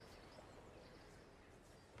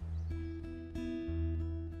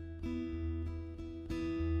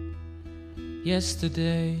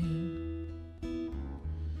yesterday.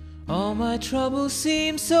 All my troubles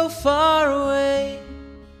seem so far away.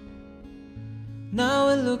 Now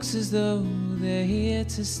it looks as though they're here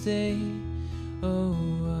to stay. Oh,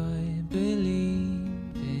 I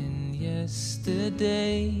believed in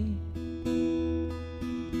yesterday.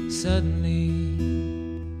 Suddenly,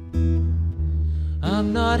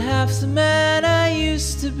 I'm not half the man I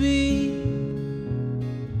used to be.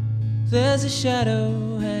 There's a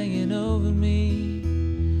shadow hanging over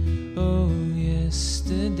me. Oh,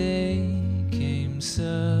 yesterday came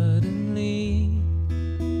suddenly.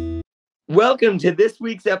 Welcome to this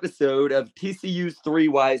week's episode of TCU's Three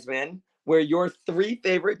Whysmen, where your three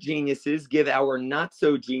favorite geniuses give our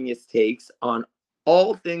not-so-genius takes on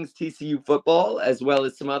all things TCU football, as well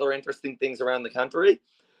as some other interesting things around the country.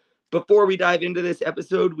 Before we dive into this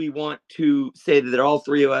episode, we want to say that all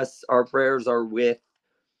three of us, our prayers are with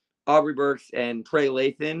Aubrey Burks and Trey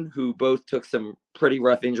Lathan, who both took some pretty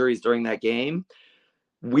rough injuries during that game.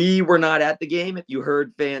 We were not at the game. If you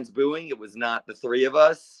heard fans booing, it was not the three of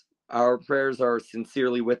us. Our prayers are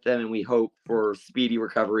sincerely with them, and we hope for speedy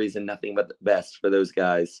recoveries and nothing but the best for those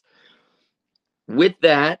guys. With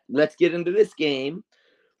that, let's get into this game.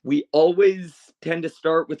 We always tend to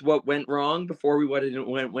start with what went wrong before we went into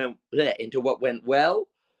what went well.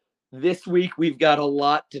 This week, we've got a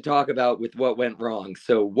lot to talk about with what went wrong.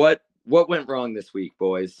 So what went wrong this week,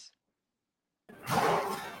 boys?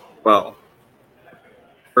 Well,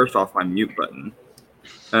 first off, my mute button.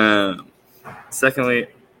 Secondly,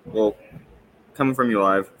 well, coming from you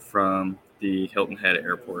live from the Hilton Head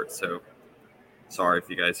Airport, so sorry if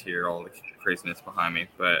you guys hear all the craziness behind me.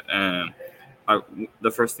 But the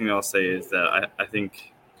first thing I'll say is that I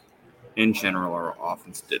think, in general, our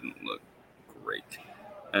offense didn't look great.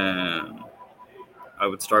 I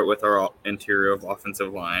would start with our interior of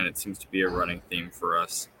offensive line. It seems to be a running theme for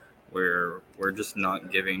us, where we're just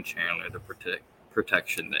not giving Chandler the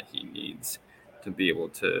protection that he needs to be able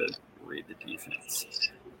to read the defense.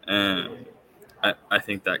 I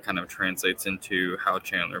think that kind of translates into how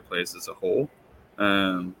Chandler plays as a whole.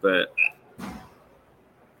 But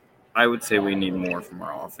I would say we need more from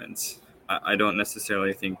our offense. I don't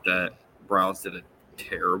necessarily think that Browse did a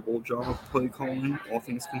terrible job of play calling, all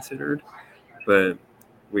things considered, but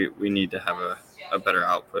we need to have a better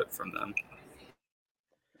output from them.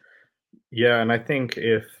 Yeah, and I think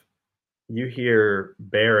if you hear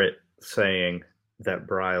Barrett saying that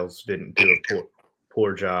Bryles didn't do a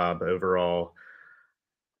poor job overall,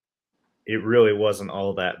 it really wasn't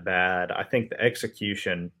all that bad. I think the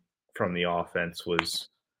execution from the offense was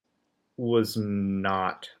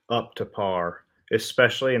not up to par,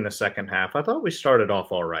 especially in the second half. I thought we started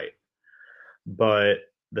off all right, but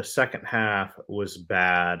the second half was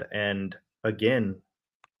bad. And again,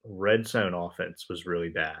 red zone offense was really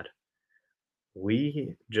bad.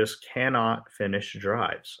 We just cannot finish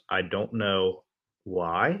drives. I don't know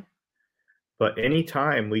why, but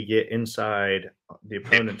anytime we get inside the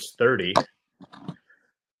opponent's 30,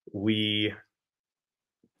 we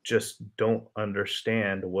just don't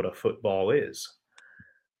understand what a football is.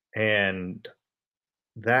 And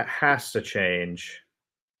that has to change.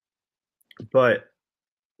 But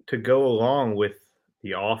to go along with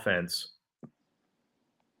the offense,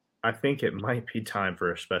 I think it might be time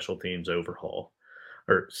for a special teams overhaul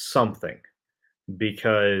or something,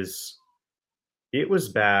 because it was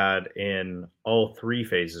bad in all three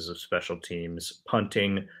phases of special teams: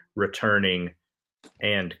 punting, returning,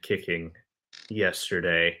 and kicking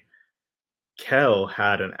yesterday. Kell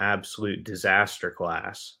had an absolute disaster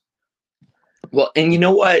class. Well, and you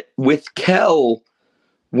know what? With Kell,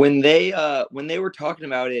 when they were talking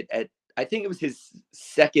about it I think it was his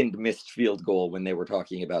second missed field goal when they were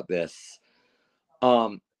talking about this.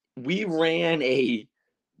 We ran a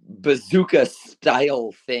bazooka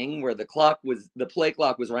style thing where the play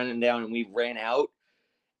clock was running down and we ran out.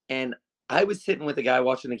 And I was sitting with a guy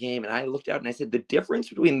watching the game and I looked out and I said, the difference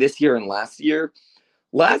between this year and last year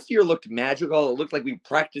looked magical. It looked like we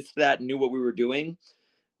practiced that and knew what we were doing.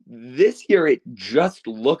 This year, it just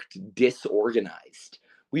looked disorganized.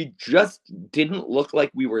 We just didn't look like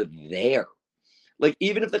we were there. Like,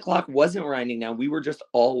 even if the clock wasn't winding down, we were just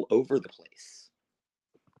all over the place.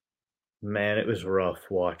 Man, it was rough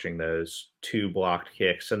watching those two blocked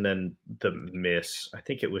kicks and then the miss. I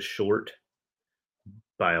think it was short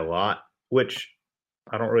by a lot, which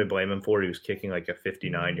I don't really blame him for. He was kicking like a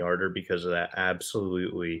 59-yarder because of that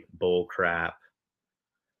absolutely bull crap,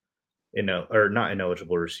 or not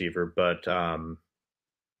ineligible receiver, but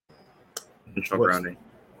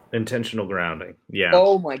intentional grounding. Yeah.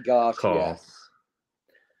 Oh my gosh, call. Yes.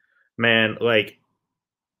 Man, like,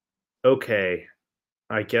 okay,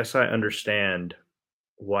 I guess I understand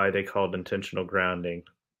why they called intentional grounding.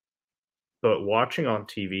 But watching on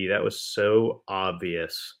TV, that was so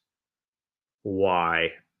obvious why.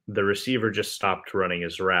 The receiver just stopped running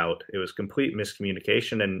his route. It was complete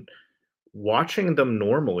miscommunication. And watching them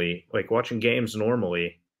normally, like watching games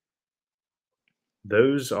normally,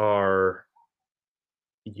 those are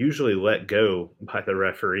usually let go by the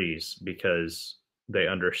referees because they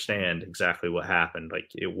understand exactly what happened. Like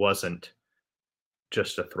it wasn't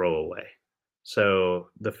just a throwaway. So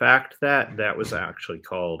the fact that that was actually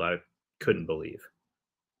called, I couldn't believe.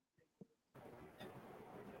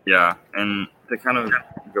 Yeah, and to kind of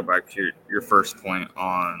go back to your first point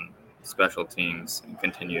on special teams and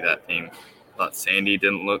continue that theme, I thought Sandy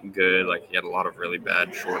didn't look good. Like, he had a lot of really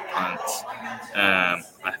bad short punts.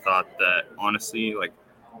 I thought that, honestly, like,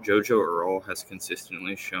 JoJo Earl has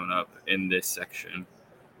consistently shown up in this section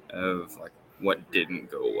of, like, what didn't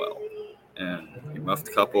go well. And he muffed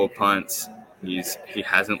a couple of punts. He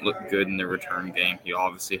hasn't looked good in the return game. He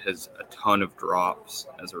obviously has a ton of drops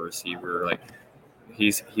as a receiver. Like,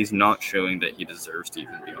 he's not showing that he deserves to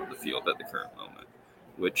even be on the field at the current moment,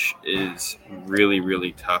 which is really,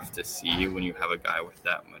 really tough to see when you have a guy with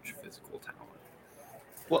that much physical talent.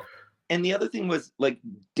 Well, and the other thing was, like,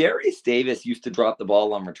 Darius Davis used to drop the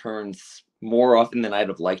ball on returns more often than I'd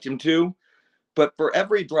have liked him to. But for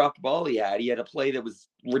every dropped ball he had a play that was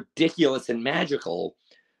ridiculous and magical.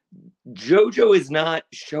 JoJo is not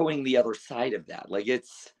showing the other side of that. Like,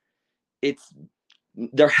 it's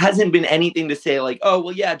there hasn't been anything to say like, oh,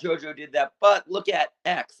 well, yeah, JoJo did that, but look at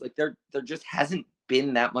X. Like, there just hasn't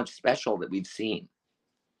been that much special that we've seen.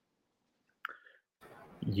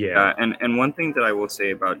 Yeah. And one thing that I will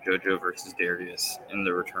say about JoJo versus Darius in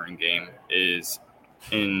the return game is,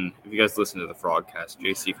 if you guys listen to the Frogcast,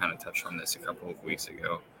 JC kind of touched on this a couple of weeks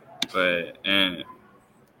ago, but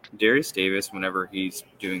Darius Davis, whenever he's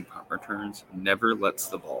doing punt returns, never lets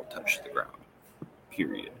the ball touch the ground,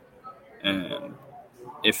 period. And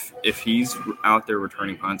if he's out there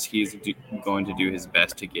returning punts, he's going to do his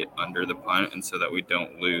best to get under the punt, and so that we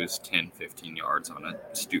don't lose 10, 15 yards on a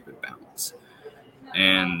stupid bounce.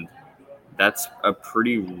 And that's a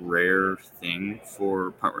pretty rare thing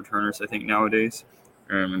for punt returners, I think, nowadays.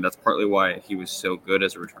 And that's partly why he was so good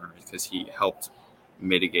as a returner, because he helped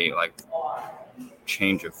mitigate, like,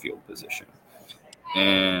 change of field position.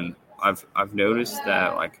 And I've noticed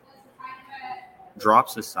that, like,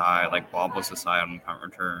 drops aside, like bobbles aside on punt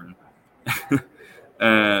return,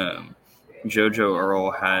 JoJo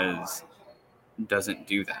Earl doesn't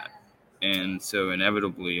do that. And so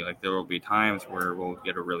inevitably, like, there will be times where we'll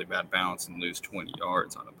get a really bad bounce and lose 20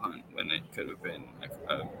 yards on a punt when it could have been like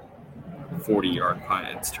a 40-yard punt.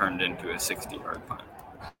 It's turned into a 60-yard punt.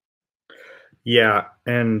 Yeah,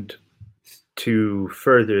 and to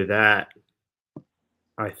further that,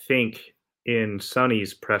 I think in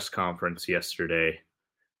Sonny's press conference yesterday,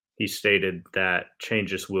 he stated that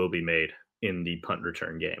changes will be made in the punt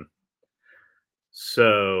return game.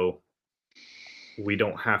 So we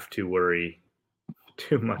don't have to worry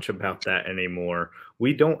too much about that anymore.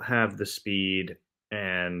 We don't have the speed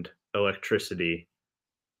and electricity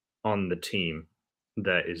on the team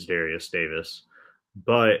that is Darius Davis,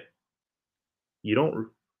 but you don't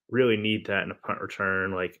really need that in a punt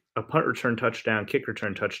return. Like, a punt return touchdown, kick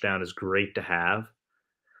return touchdown is great to have,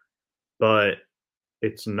 but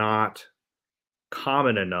it's not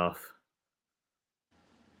common enough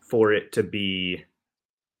for it to be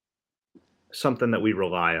something that we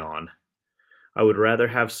rely on. I would rather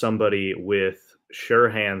have somebody with sure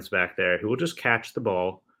hands back there who will just catch the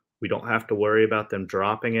ball. We don't have to worry about them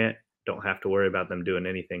dropping it. Don't have to worry about them doing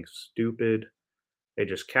anything stupid. They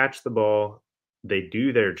just catch the ball. They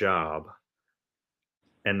do their job.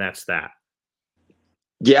 And that's that.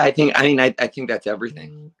 Yeah, I think that's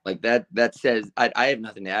everything. Like, that says, I have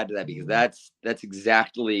nothing to add to that, because that's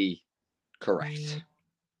exactly correct.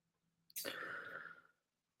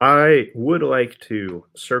 I would like to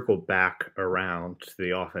circle back around to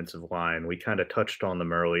the offensive line. We kind of touched on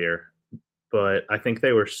them earlier, but I think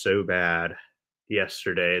they were so bad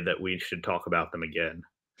yesterday that we should talk about them again,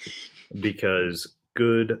 because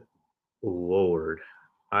good Lord,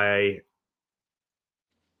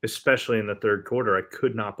 especially in the third quarter, I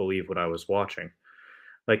could not believe what I was watching.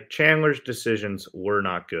 Like, Chandler's decisions were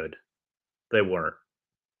not good. They weren't.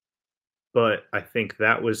 But I think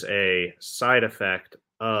that was a side effect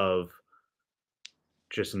of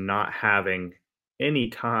just not having any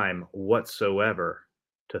time whatsoever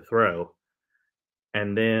to throw.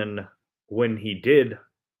 And then when he did,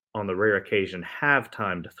 on the rare occasion, have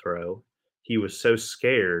time to throw, he was so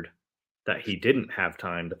scared that he didn't have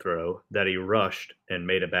time to throw, that he rushed and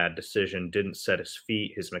made a bad decision, didn't set his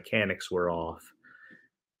feet, his mechanics were off.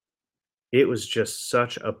 It was just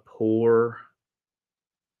such a poor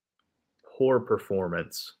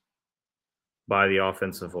performance by the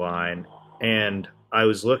offensive line. And I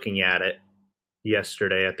was looking at it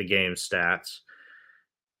yesterday at the game stats.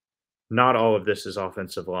 Not all of this is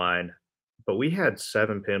offensive line, but we had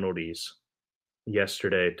 7 penalties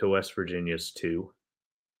yesterday to West Virginia's 2.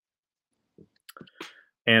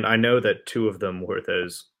 And I know that 2 of them were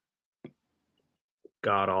those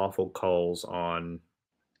god-awful calls on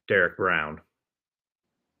Derek Brown.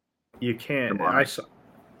 You can't...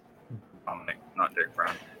 Dominic, not Derek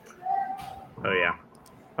Brown. Oh, yeah.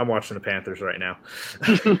 I'm watching the Panthers right now.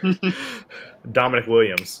 Dominic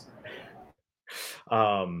Williams.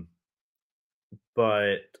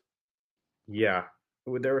 But, yeah,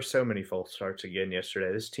 there were so many false starts again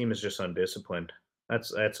yesterday. This team is just undisciplined.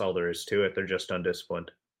 That's all there is to it. They're just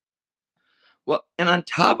undisciplined. Well, and on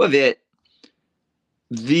top of it,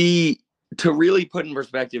 to really put in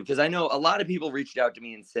perspective, because I know a lot of people reached out to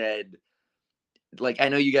me and said, like, I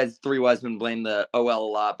know you guys, Three Whysmen, blame the OL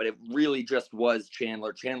a lot, but it really just was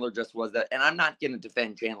Chandler. Chandler just was that. And I'm not going to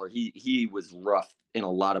defend Chandler. He was rough in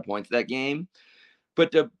a lot of points that game.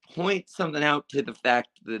 But to point something out to the fact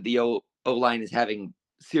that the O-line is having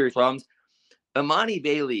serious problems, Imani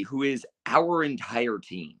Bailey, who is our entire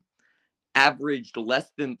team, averaged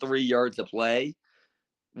less than 3 yards a play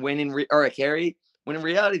or a carry, when in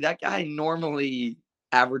reality, that guy normally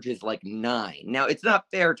averages like 9. Now, it's not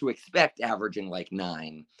fair to expect averaging like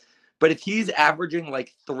 9, but if he's averaging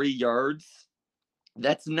like 3 yards,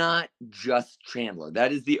 that's not just Chandler.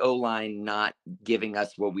 That is the O-line not giving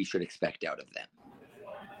us what we should expect out of them.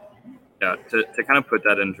 Yeah, to kind of put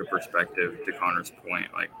that into perspective, to Connor's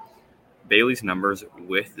point, like Bailey's numbers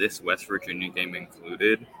with this West Virginia game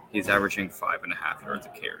included, he's averaging 5.5 yards a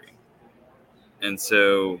carry. And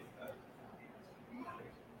so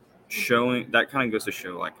showing that kind of goes to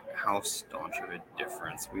show like how staunch of a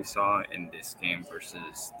difference we saw in this game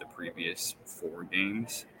versus the previous 4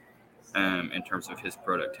 games in terms of his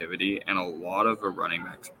productivity. And a lot of a running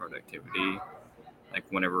back's productivity, like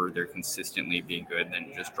whenever they're consistently being good, then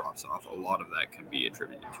it just drops off. A lot of that can be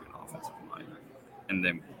attributed to an offensive line and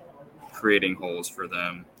then creating holes for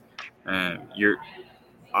them. I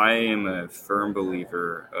am a firm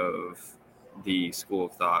believer of the school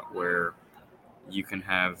of thought where you can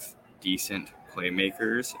have decent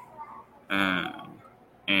playmakers,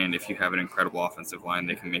 and if you have an incredible offensive line,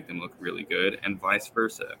 they can make them look really good, and vice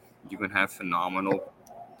versa. You can have phenomenal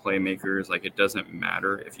playmakers. Like, it doesn't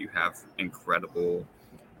matter if you have incredible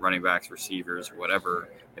running backs, receivers, or whatever,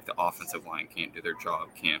 if the offensive line can't do their job,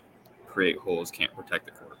 can't create holes, can't protect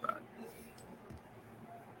the quarterback.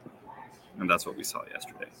 And that's what we saw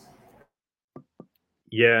yesterday.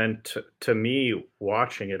 Yeah, and to me,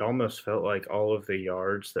 watching it almost felt like all of the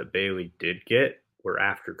yards that Bailey did get were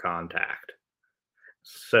after contact.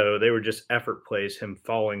 So they were just effort plays, him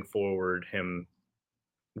falling forward, him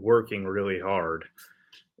working really hard.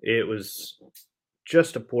 It was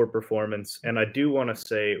just a poor performance. And I do want to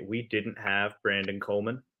say we didn't have Brandon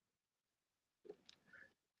Coleman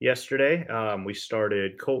yesterday. We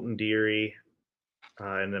started Colton Deary,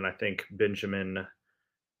 and then I think Benjamin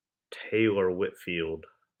Taylor Whitfield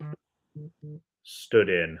stood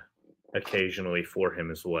in occasionally for him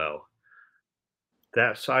as well.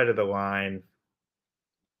 That side of the line,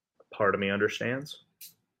 part of me understands.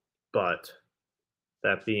 But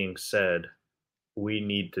that being said, we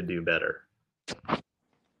need to do better.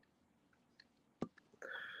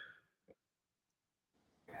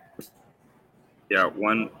 Yeah,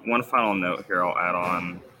 one final note here I'll add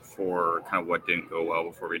on for kind of what didn't go well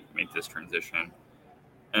before we make this transition.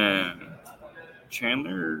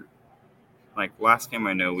 Chandler, like last game,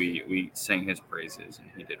 I know we sang his praises and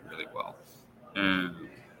he did really well.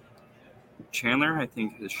 Chandler, I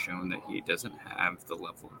think, has shown that he doesn't have the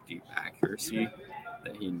level of deep accuracy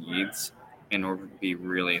that he needs in order to be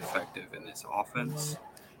really effective in this offense.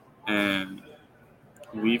 And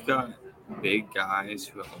we've got big guys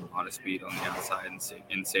who have a lot of speed on the outside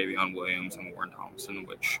in Savion Williams and Warren Thompson,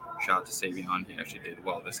 which shout out to Savion. He actually did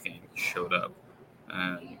well this game. He showed up.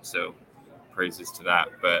 So praises to that.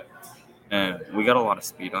 But we got a lot of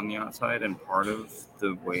speed on the outside, and part of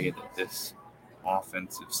the way that this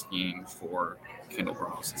offensive scheme for Kendall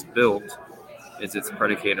Browse is built is it's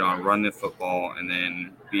predicated on run the football and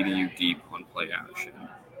then beating you deep on play action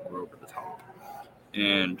or over the top.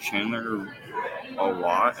 And Chandler, a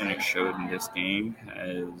lot, and it showed in this game,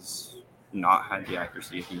 has not had the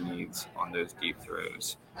accuracy he needs on those deep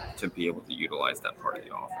throws to be able to utilize that part of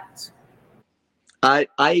the offense. I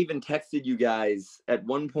even texted you guys at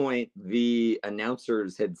one point. The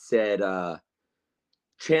announcers had said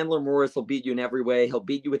Chandler Morris will beat you in every way. He'll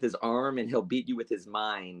beat you with his arm and he'll beat you with his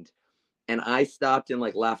mind. And I stopped and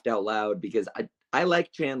like laughed out loud because I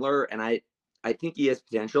like Chandler and I think he has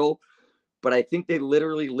potential, but I think they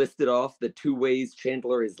literally listed off the 2 ways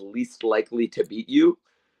Chandler is least likely to beat you.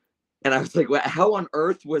 And I was like, well, how on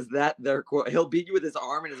earth was that their quote? He'll beat you with his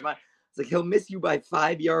arm and his mind. It's like he'll miss you by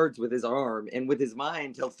 5 yards with his arm, and with his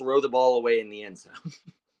mind, he'll throw the ball away in the end zone.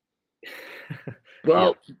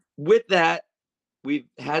 Well, with that, we've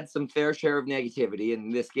had some fair share of negativity,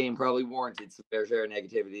 and this game probably warranted some fair share of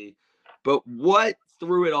negativity. But what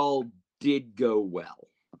through it all did go well?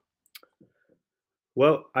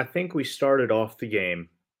 Well, I think we started off the game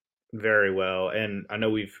very well, and I know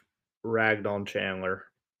we've ragged on Chandler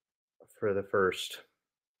for the first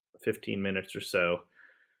 15 minutes or so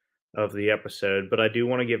of the episode, but I do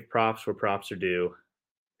want to give props where props are due.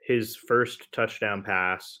 His first touchdown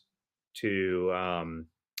pass to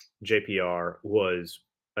JPR was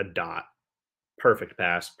a dot. Perfect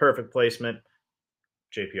pass, perfect placement.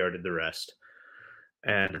 JPR did the rest.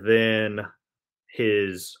 And then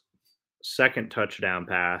his second touchdown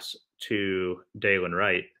pass to Dalen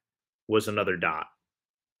Wright was another dot,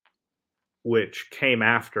 which came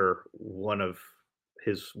after one of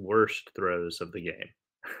his worst throws of the game.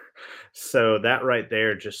 So that right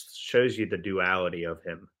there just shows you the duality of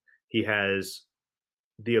him. He has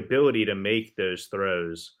the ability to make those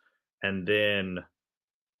throws and then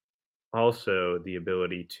also the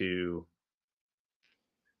ability to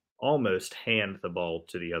almost hand the ball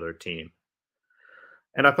to the other team.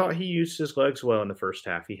 And I thought he used his legs well in the first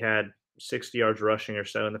half. He had 60 yards rushing or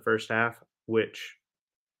so in the first half, which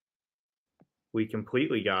we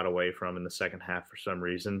completely got away from in the second half for some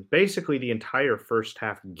reason. Basically, the entire first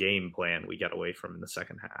half game plan we got away from in the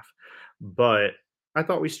second half. But I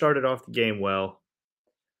thought we started off the game well.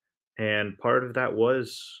 And part of that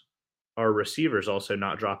was our receivers also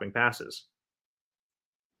not dropping passes,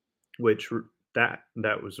 which that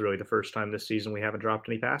was really the first time this season we haven't dropped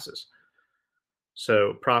any passes.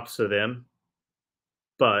 So props to them.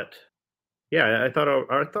 But yeah, I thought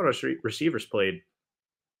our receivers played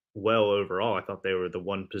well overall. I thought they were the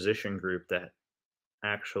one position group that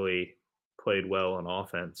actually played well on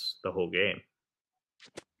offense the whole game.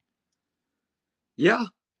 Yeah,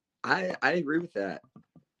 I agree with that.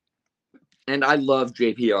 And I love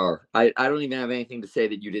JPR. I don't even have anything to say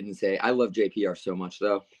that you didn't say. I love JPR so much,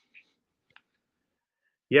 though.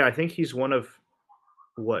 Yeah, I think he's one of,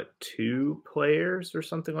 2 players or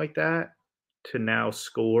something like that to now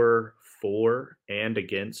score for and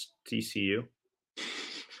against TCU,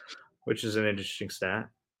 which is an interesting stat.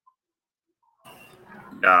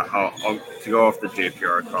 Yeah, I'll to go off the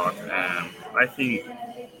JPR talk, I think,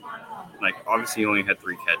 obviously he only had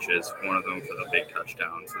 3 catches, one of them for the big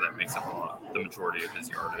touchdown, so that makes up the majority of his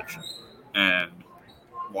yardage. And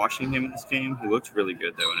watching him in this game, he looked really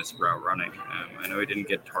good, though, in his route running. I know he didn't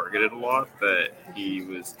get targeted a lot, but he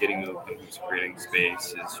was getting open, he was creating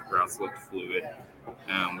space, his routes looked fluid,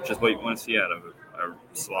 which is what you want to see out of a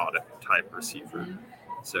slot-type receiver.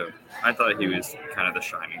 So I thought he was kind of the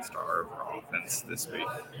shining star of our offense this week.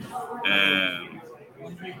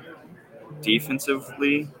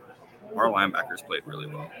 Defensively, our linebackers played really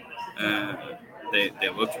well. They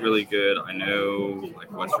looked really good. I know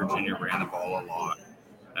West Virginia ran the ball a lot,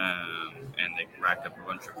 and they racked up a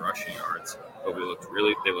bunch of rushing yards. But they looked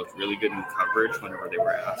really good in coverage whenever they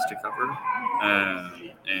were asked to cover.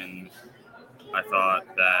 And I thought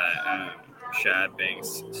that Shad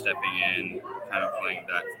Banks stepping in, kind of playing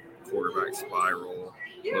that quarterback spy role,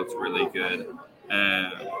 looked really good.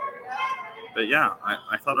 But yeah,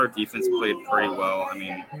 I thought our defense played pretty well. I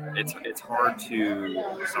mean, it's hard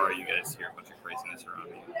to. Sorry, you guys hear a bunch of craziness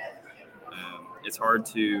around me. It's hard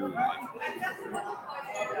to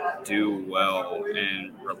do well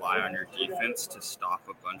and rely on your defense to stop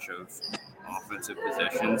a bunch of offensive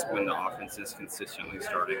possessions when the offense is consistently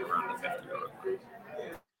starting around the 50-yard line.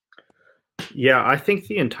 Yeah, I think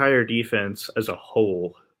the entire defense as a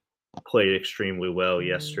whole played extremely well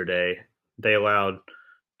yesterday. They allowed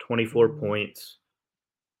 24 points,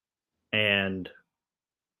 and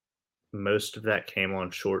most of that came on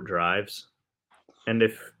short drives. And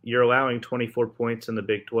if you're allowing 24 points in the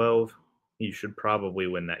Big 12, you should probably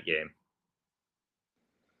win that game.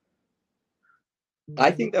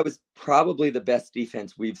 I think that was probably the best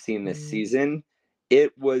defense we've seen this season.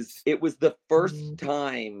 It was the first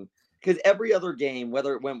time, because every other game,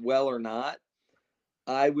 whether it went well or not,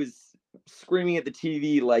 I was screaming at the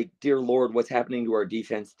TV like, dear Lord, what's happening to our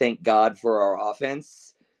defense? Thank God for our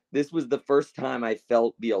offense. This was the first time I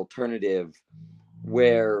felt the alternative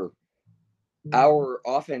where our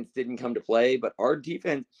offense didn't come to play, but our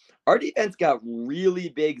defense got really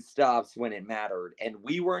big stops when it mattered, and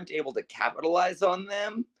we weren't able to capitalize on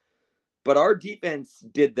them, but our defense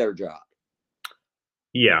did their job.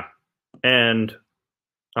 Yeah. And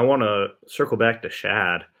I want to circle back to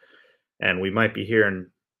Shad, and we might be hearing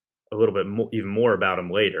a little bit even more about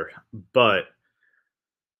him later, but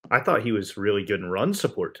I thought he was really good in run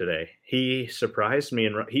support today. He surprised me,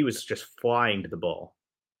 and he was just flying to the ball.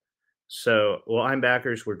 So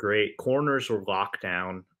linebackers were great. Corners were locked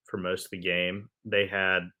down for most of the game. They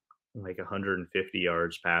had like 150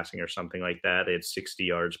 yards passing or something like that. They had 60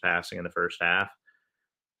 yards passing in the first half.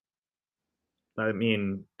 I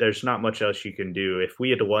mean, there's not much else you can do. If we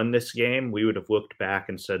had won this game, we would have looked back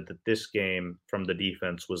and said that this game from the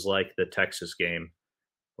defense was like the Texas game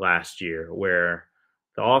last year, where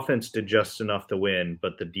the offense did just enough to win,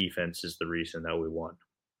 but the defense is the reason that we won.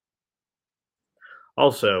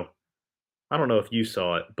 Also, I don't know if you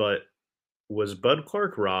saw it, but was Bud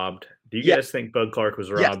Clark robbed? Do you guys think Bud Clark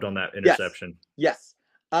was robbed on that interception? Yes.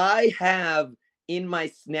 I have in my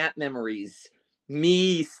snap memories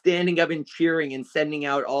me standing up and cheering and sending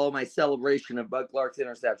out all my celebration of Bud Clark's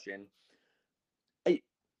interception.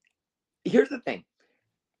 Here's the thing.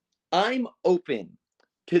 I'm open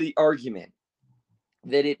to the argument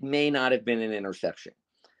that it may not have been an interception.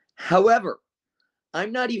 However,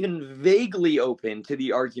 I'm not even vaguely open to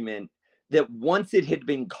the argument that once it had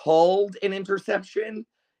been called an interception,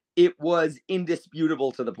 it was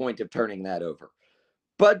indisputable to the point of turning that over.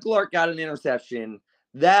 Bud Clark got an interception.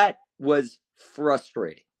 That was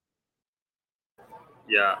frustrating.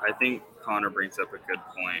 Yeah, I think Connor brings up a good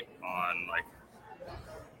point on like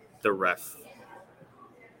the ref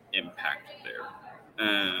impact there.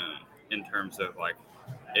 In terms of like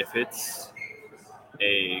if it's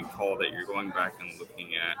a call that you're going back and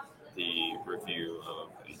looking at the review of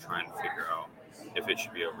and trying to figure out if it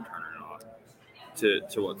should be overturned or not.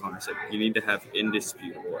 To what Connor said, you need to have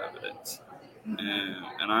indisputable evidence,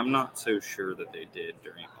 and I'm not so sure that they did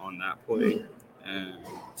on that play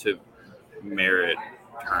to merit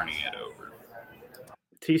turning it over.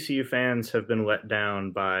 TCU fans have been let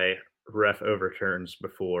down by ref overturns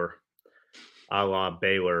before, a la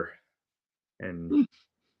Baylor in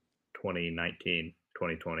 2019,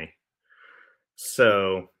 2020.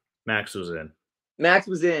 So Max was in. Max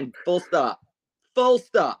was in. Full stop. Full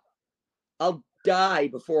stop. I'll die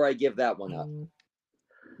before I give that one up.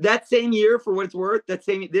 That same year, for what it's worth,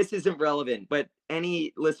 this isn't relevant, but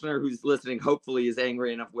any listener who's listening hopefully is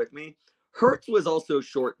angry enough with me. Hurts was also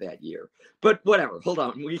short that year. But whatever. Hold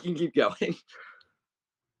on. We can keep going.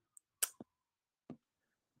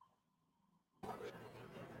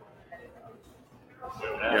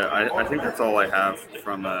 Yeah, I think that's all I have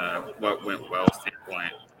from what went well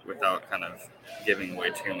standpoint without kind of giving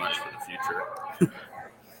away too much for the future.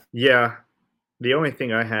 Yeah. The only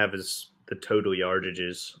thing I have is the total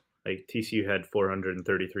yardages. Like TCU had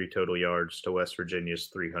 433 total yards to West Virginia's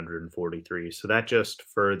 343. So that just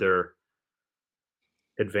further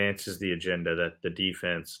advances the agenda that the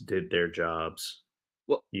defense did their jobs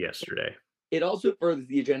yesterday. It also furthers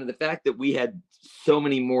the agenda. The fact that we had so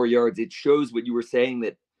many more yards, it shows what you were saying,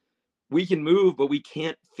 that we can move, but we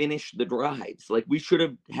can't finish the drives. Like, we should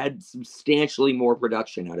have had substantially more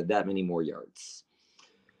production out of that many more yards.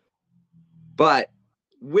 But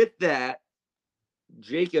with that,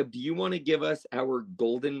 Jacob, do you want to give us our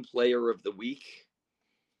golden player of the week?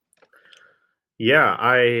 Yeah,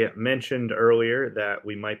 I mentioned earlier that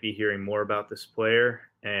we might be hearing more about this player,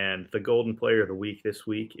 and the golden player of the week this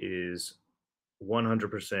week is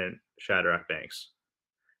 100% Shadrach Banks.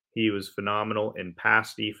 He was phenomenal in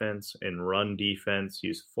pass defense, in run defense. He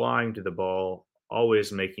was flying to the ball,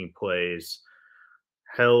 always making plays,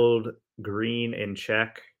 held Green in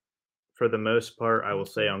check for the most part. I will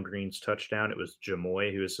say on Green's touchdown, it was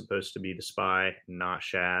Jamoy who was supposed to be the spy, not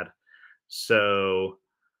Shad. So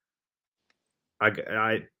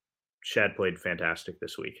Shad played fantastic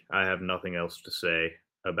this week. I have nothing else to say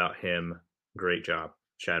about him. Great job,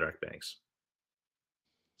 Shadrach Banks.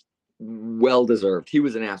 Well deserved. He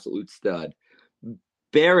was an absolute stud.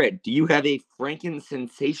 Barrett, do you have a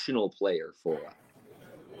Franken-sensational player for us?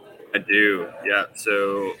 I do, yeah.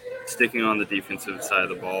 So sticking on the defensive side of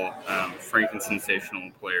the ball, Franken-sensational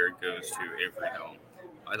player goes to Avery Helm.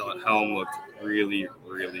 I thought Helm looked really,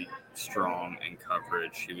 really strong in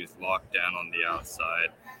coverage. He was locked down on the outside,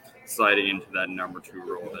 sliding into that number 2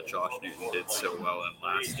 role that Josh Newton did so well in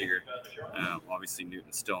last year. Obviously,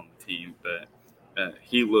 Newton's still on the team, but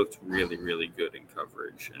he looked really, really good in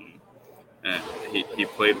coverage. And And he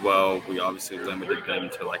played well. We obviously limited them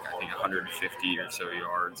to I think 150 or so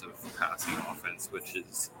yards of passing offense, which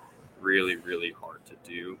is really, really hard to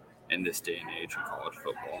do in this day and age in college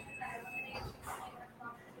football.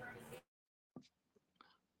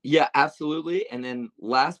 Yeah, absolutely. And then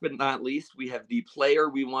last but not least, we have the player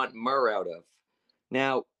we want more out of.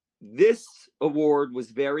 Now, this award was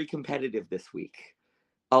very competitive this week.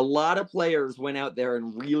 A lot of players went out there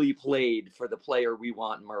and really played for the player we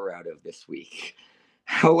want more out of this week.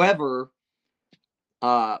 However,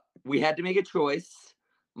 we had to make a choice.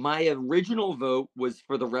 My original vote was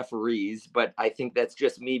for the referees, but I think that's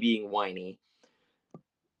just me being whiny.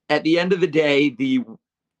 At the end of the day, the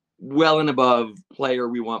well and above player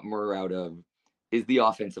we want more out of is the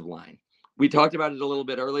offensive line. We talked about it a little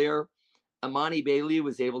bit earlier. Amani Bailey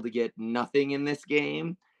was able to get nothing in this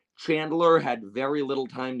game. Chandler had very little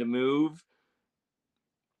time to move.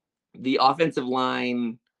 The offensive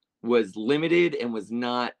line was limited and was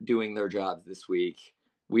not doing their jobs this week.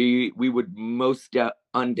 We would most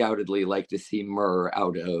undoubtedly like to see more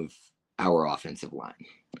out of our offensive line.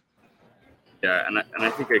 Yeah, and I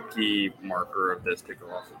think a key marker of this to go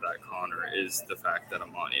off of that, Connor, is the fact that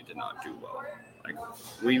Amani did not do well.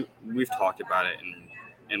 We've talked about it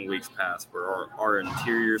in weeks past, where our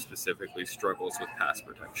interior specifically struggles with pass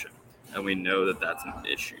protection, and we know that that's an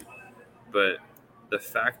issue. But the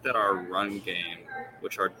fact that our run game,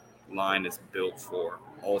 which our line is built for,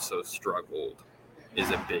 also struggled is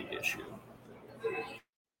a big issue.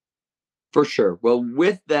 For sure. Well,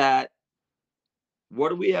 with that, what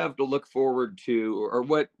do we have to look forward to, or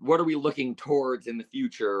what are we looking towards in the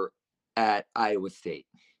future at Iowa State?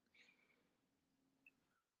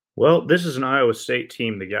 Well, this is an Iowa State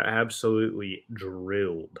team that got absolutely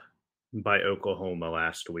drilled by Oklahoma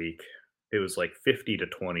last week. It was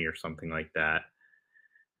 50-20 or something like that.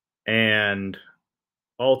 And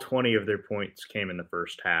all 20 of their points came in the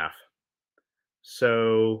first half.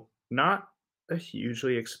 So not a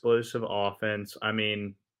hugely explosive offense. I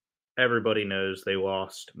mean, everybody knows they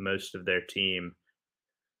lost most of their team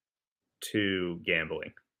to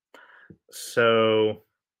gambling. So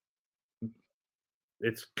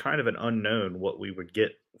it's kind of an unknown what we would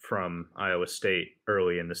get from Iowa State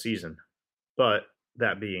early in the season. But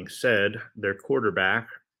that being said, their quarterback,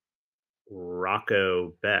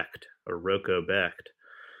 Rocco Becht,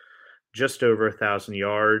 just over 1,000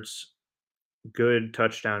 yards, good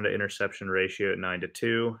touchdown to interception ratio at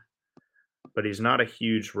 9-2, but he's not a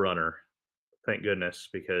huge runner. Thank goodness,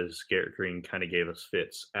 because Garrett Green kind of gave us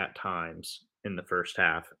fits at times in the first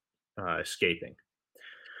half, escaping.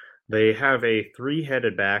 They have a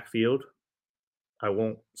three-headed backfield. I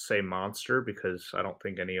won't say monster because I don't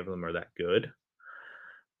think any of them are that good.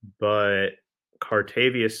 But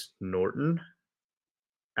Cartavius Norton,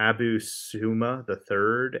 Abu Suma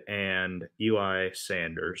III, and Eli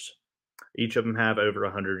Sanders. Each of them have over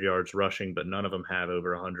 100 yards rushing, but none of them have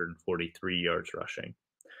over 143 yards rushing.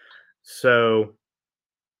 So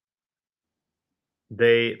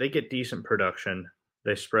they get decent production.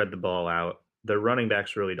 They spread the ball out. Their running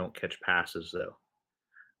backs really don't catch passes, though.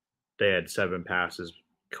 They had 7 passes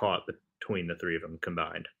caught between the three of them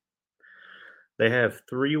combined. They have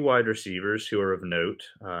 3 wide receivers who are of note.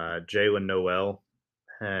 Jalen Noel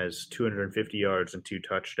has 250 yards and 2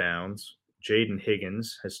 touchdowns. Jaden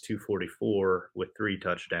Higgins has 244 with 3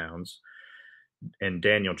 touchdowns. And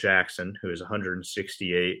Daniel Jackson, who is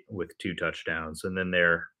 168 with 2 touchdowns. And then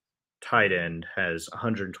their tight end has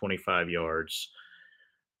 125 yards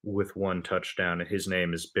with 1 touchdown, and his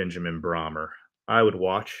name is Benjamin Brahmer. I would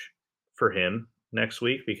watch for him next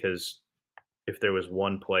week because if there was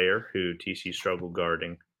one player who TC struggled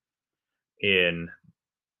guarding in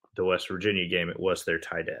the West Virginia game, it was their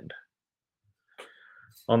tight end.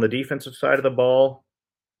 On the defensive side of the ball,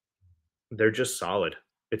 they're just solid.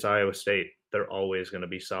 It's Iowa State. They're always going to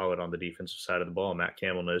be solid on the defensive side of the ball. Matt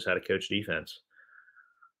Campbell knows how to coach defense.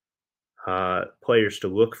 Players to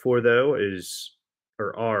look for, though,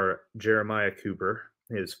 are Jeremiah Cooper.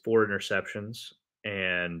 He has 4 interceptions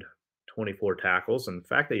and 24 tackles. And the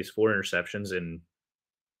fact that he's 4 interceptions in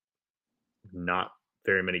not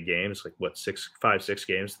very many games, 5-6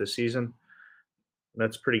 games this season,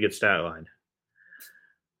 that's a pretty good stat line.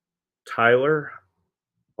 Tyler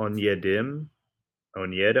Onyedim,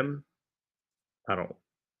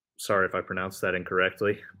 sorry if I pronounced that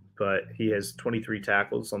incorrectly, but he has 23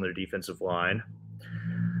 tackles on their defensive line.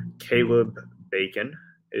 Caleb Bacon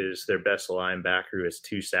is their best linebacker, who has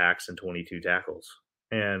 2 sacks and 22 tackles.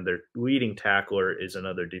 And their leading tackler is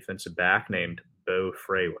another defensive back named Bo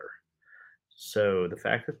Frailer. So the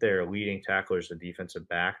fact that their leading tackler is a defensive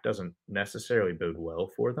back doesn't necessarily bode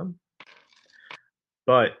well for them.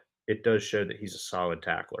 But it does show that he's a solid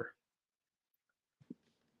tackler.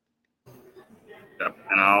 Yep,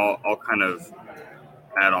 and I'll kind of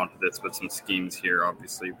add on to this with some schemes here,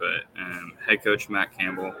 obviously, but head coach Matt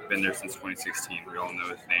Campbell, been there since 2016. We all know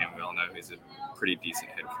his name. We all know he's a pretty decent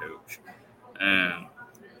head coach.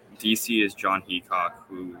 DC is John Heacock,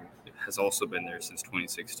 who has also been there since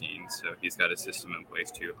 2016, so he's got a system in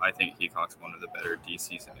place too. I think Heacock's one of the better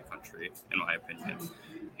DCs in the country, in my opinion.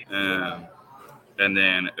 And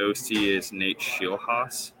then OC is Nate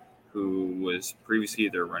Schilhaas, who was previously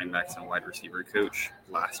their running backs and wide receiver coach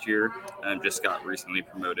last year, and just got recently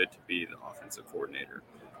promoted to be the offensive coordinator.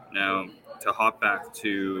 Now, to hop back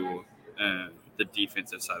to the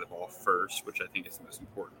defensive side of the ball first, which I think is the most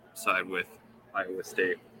important side with Iowa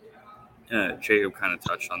State. Jacob kind of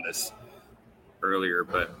touched on this earlier,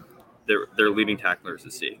 but their leading tackler is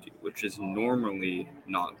a safety, which is normally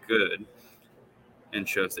not good and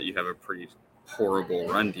shows that you have a pretty horrible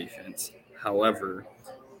run defense. However,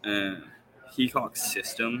 Heacock's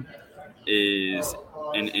system is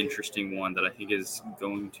an interesting one that I think is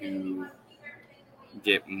going to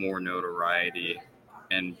get more notoriety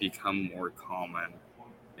and become more common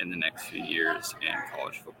in the next few years in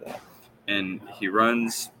college football. And he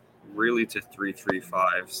runs really to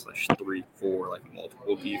 3-3-5/3-4, like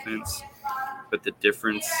multiple defense. But the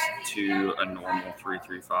difference to a normal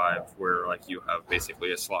 3-3-5, where like you have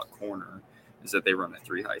basically a slot corner, is that they run a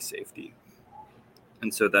 3-high safety.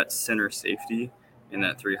 And so that center safety and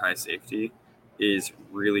that 3-high safety is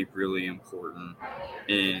really, really important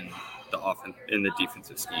in the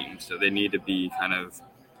defensive scheme. So they need to be kind of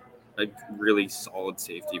a really solid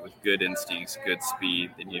safety with good instincts, good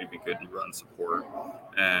speed. They need to be good in run support.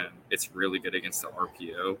 And it's really good against the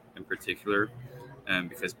RPO in particular,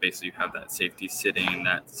 because basically you have that safety sitting in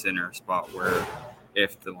that center spot where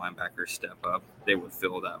if the linebackers step up, they would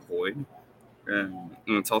fill that void. And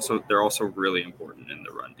they're also really important in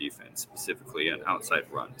the run defense, specifically in outside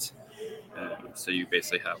runs. So you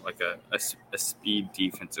basically have like a speed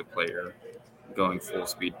defensive player going full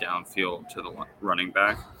speed downfield to the running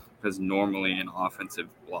back, because normally in offensive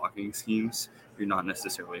blocking schemes, you're not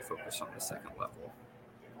necessarily focused on the second level.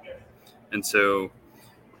 And so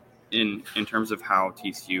in terms of how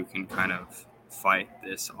TCU can kind of fight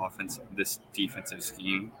this defensive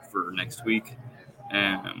scheme for next week,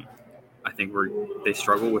 I think they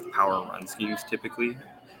struggle with power run schemes typically,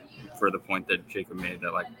 for the point that Jacob made,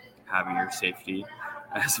 that like having your safety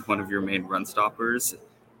as one of your main run stoppers,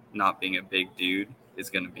 not being a big dude,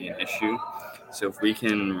 is going to be an issue. So if we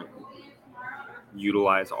can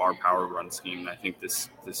utilize our power run scheme, I think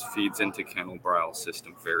this feeds into Kendall Briles'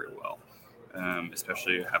 system very well.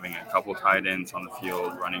 Especially having a couple tight ends on the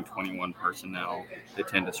field, running 21 personnel, they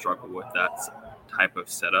tend to struggle with that type of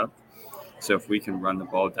setup. So if we can run the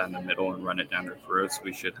ball down the middle and run it down their throats,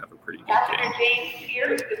 we should have a pretty good game. James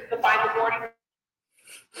here. This is the final boarding.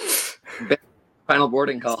 Final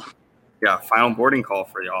boarding call. Yeah, final boarding call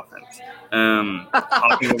for the offense.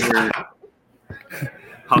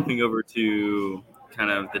 Hopping over to kind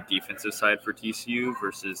of the defensive side for TCU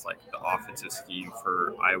versus like the offensive scheme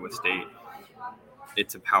for Iowa State.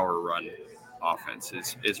 It's a power run offense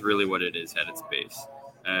is really what it is at its base.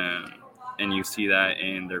 And you see that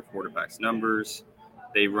in their quarterback's numbers.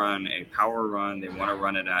 They run a power run. They want to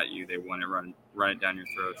run it at you. They want to run it down your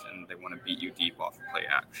throats, and they want to beat you deep off of play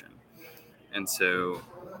action. And so,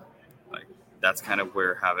 like, that's kind of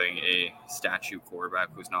where having a statue quarterback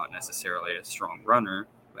who's not necessarily a strong runner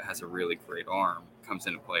but has a really great arm comes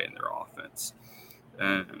into play in their offense.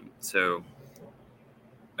 So,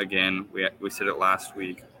 again, we said it last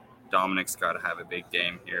week. Dominic's got to have a big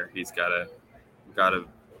game here. He's got to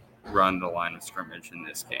run the line of scrimmage in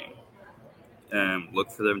this game.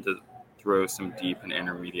 Look for them to throw some deep and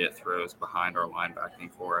intermediate throws behind our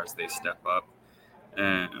linebacking core as they step up.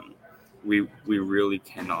 We really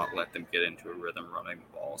cannot let them get into a rhythm running the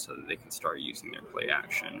ball so that they can start using their play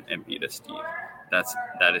action and beat us deep.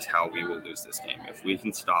 That is how we will lose this game. If we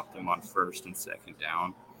can stop them on first and second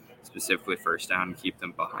down, specifically first down, and keep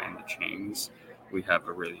them behind the chains, we have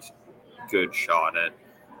a really good shot at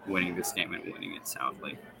winning this game and winning it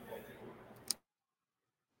soundly.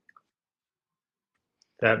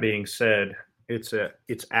 That being said, it's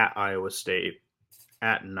at Iowa State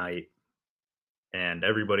at night, and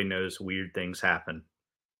everybody knows weird things happen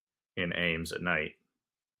in Ames at night.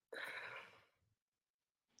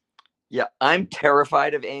 Yeah, I'm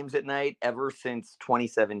terrified of Ames at night ever since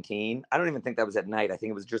 2017. I don't even think that was at night. I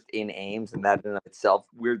think it was just in Ames, and that in and of itself,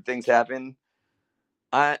 weird things happen.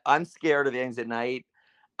 I'm scared of Ames at night.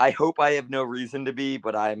 I hope I have no reason to be,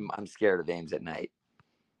 but I'm scared of Ames at night.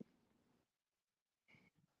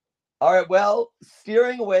 All right, well,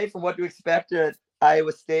 steering away from what to expect at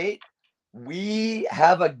Iowa State, we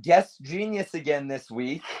have a guest genius again this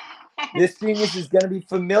week. This genius is going to be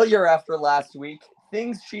familiar after last week.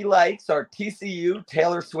 Things she likes are TCU,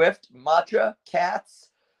 Taylor Swift, matcha, cats.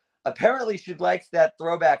 Apparently, she likes that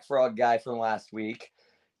Throwback Frog guy from last week.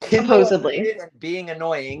 Kindle Supposedly. Unlimited and being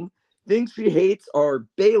annoying. Things she hates are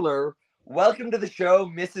Baylor. Welcome to the show,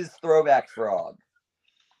 Mrs. Throwback Frog.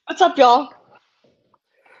 What's up, y'all?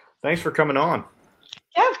 Thanks for coming on.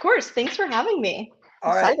 Yeah, of course. Thanks for having me.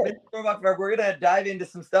 All right, Excited. Mr. Throwback Frog, we're going to dive into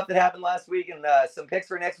some stuff that happened last week and some picks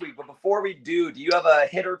for next week. But before we do you have a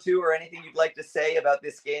hit or two or anything you'd like to say about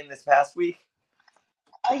this game this past week?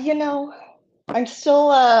 I'm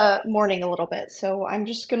still mourning a little bit, so I'm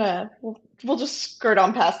just gonna we'll just skirt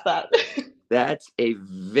on past that. That's a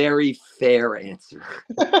very fair answer.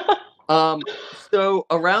 So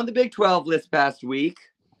around the Big 12 this past week,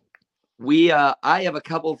 I have a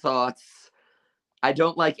couple thoughts. I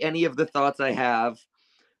don't like any of the thoughts I have.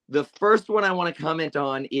 The first one I want to comment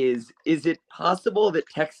on is it possible that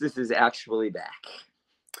Texas is actually back?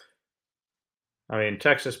 I mean,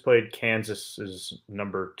 Texas played Kansas's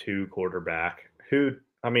number 2 quarterback, who,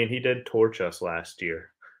 I mean, he did torch us last year.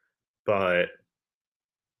 But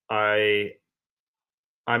I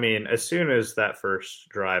mean, as soon as that first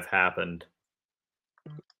drive happened,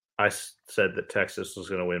 I said that Texas was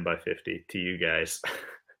going to win by 50 to you guys.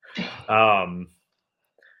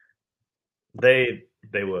 They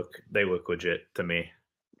look legit to me.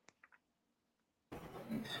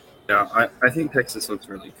 Yeah, I think Texas looks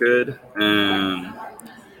really good.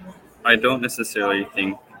 I don't necessarily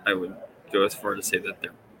think I would go as far to say that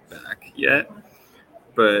they're back yet,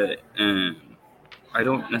 but I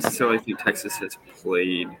don't necessarily think Texas has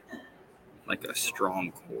played like a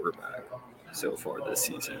strong quarterback so far this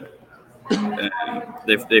season.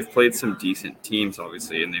 They've played some decent teams,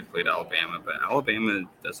 obviously, and they've played Alabama, but Alabama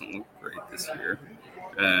doesn't look great this year.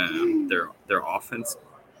 Their offense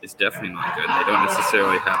is definitely not good. They don't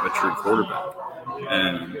necessarily have a true quarterback,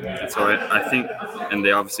 and so I think, and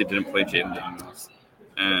they obviously didn't play Jaden Daniels,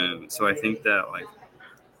 so I think that like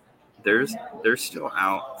they're still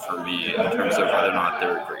out for me in terms of whether or not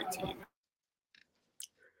they're a great team.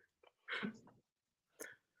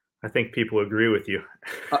 I think people agree with you.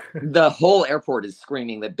 The whole airport is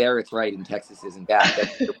screaming that Barrett's right and Texas isn't back.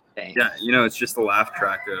 That's what you're saying. Yeah, it's just the laugh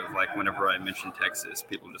track of like whenever I mention Texas,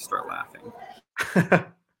 people just start laughing. All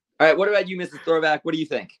right, what about you, Mrs. Throwback? What do you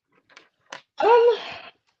think? I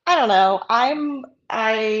don't know.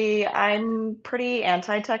 I'm pretty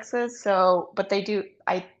anti-Texas, but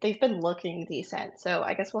they've been looking decent, so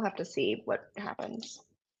I guess we'll have to see what happens.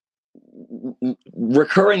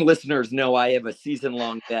 Recurring listeners know I have a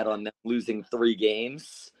season-long bet on them losing 3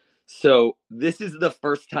 games. So this is the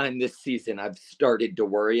first time this season I've started to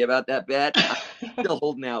worry about that bet. I'm still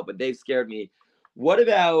holding out, but they've scared me. What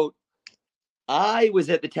about, I was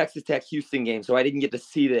at the Texas Tech Houston game, so I didn't get to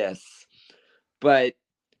see this, but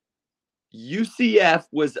UCF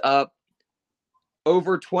was up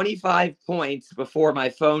over 25 points before my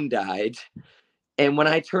phone died. And when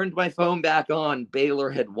I turned my phone back on,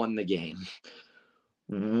 Baylor had won the game.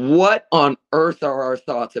 What on earth are our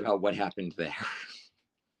thoughts about what happened there?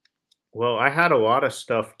 Well, I had a lot of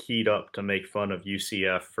stuff keyed up to make fun of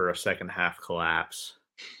UCF for a second half collapse.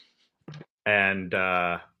 And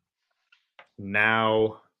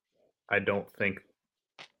now I don't think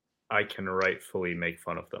I can rightfully make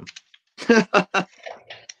fun of them.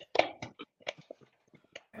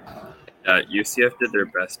 UCF did their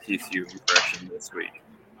best TCU impression this week,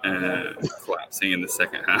 collapsing in the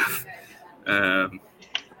second half.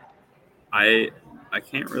 I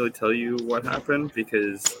can't really tell you what happened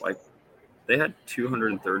because like they had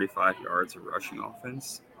 235 yards of rushing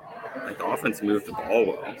offense. Like the offense moved the ball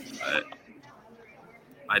well, but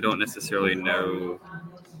I don't necessarily know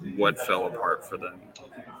what fell apart for them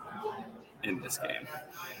in this game.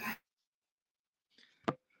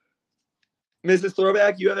 Mrs.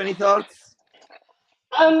 Throwback, you have any thoughts?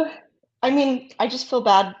 I mean, I just feel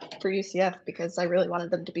bad for UCF because I really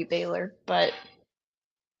wanted them to be Baylor, but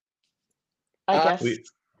I guess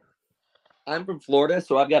I'm from Florida,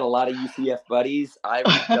 so I've got a lot of UCF buddies. I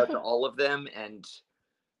reached out to all of them and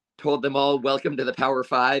told them all, welcome to the Power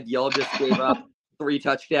 5. Y'all just gave up 3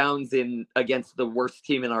 touchdowns against the worst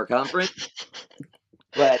team in our conference.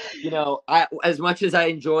 But, as much as I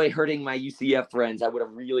enjoy hurting my UCF friends, I would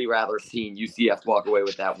have really rather seen UCF walk away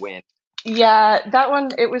with that win. Yeah, that one,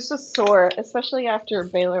 it was just sore, especially after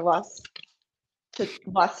Baylor lost to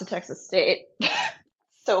Texas State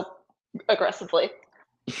so aggressively.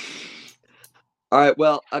 All right,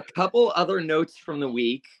 well, a couple other notes from the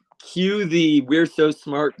week. cue the "We're so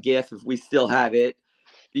smart" gif if we still have it,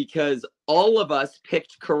 because all of us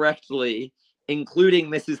picked correctly, including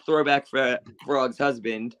Mrs. Throwback Frog's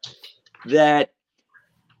husband, that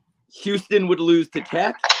Houston would lose to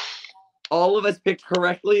Tech. All of us picked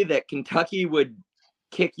correctly that Kentucky would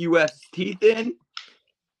kick UF's teeth in.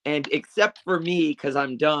 And except for me, because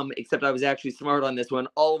I'm dumb, except I was actually smart on this one,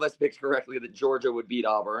 all of us picked correctly that Georgia would beat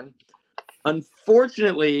Auburn.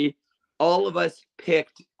 Unfortunately, all of us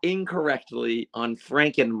picked incorrectly on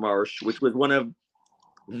Frankenmarsh, which was one of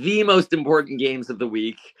the most important games of the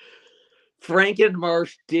week.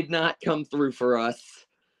 Frankenmarsh did not come through for us.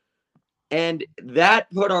 And that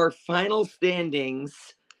put our final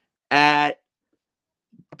standings at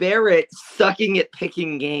Barrett sucking at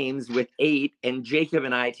picking games with 8 and Jacob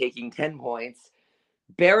and I taking 10 points.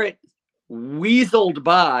 Barrett weaseled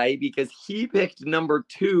by because he picked number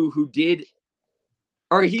 2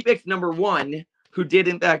 he picked number 1 who did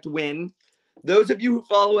in fact win. Those of you who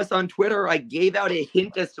follow us on Twitter, I gave out a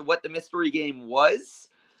hint as to what the mystery game was.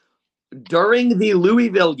 During the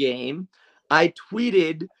Louisville game, I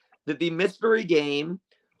tweeted that the mystery game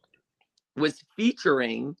was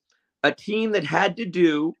featuring a team that had to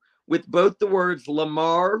do with both the words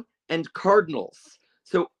Lamar and Cardinals.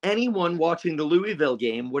 So anyone watching the Louisville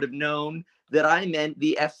game would have known that I meant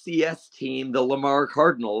the FCS team, the Lamar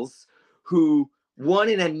Cardinals, who won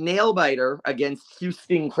in a nail-biter against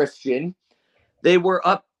Houston Christian. They were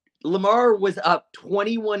up, Lamar was up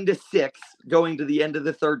 21-6 going to the end of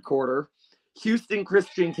the third quarter. Houston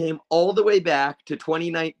Christian came all the way back to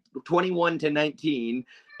 21-19.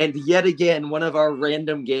 And yet again, one of our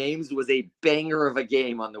random games was a banger of a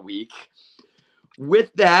game on the week.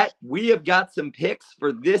 With that, we have got some picks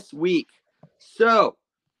for this week. So,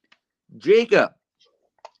 Jacob,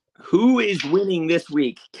 who is winning this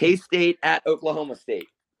week? K-State at Oklahoma State.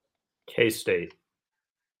 K-State.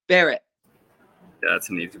 Barrett. Yeah, that's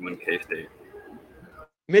an easy one, K-State.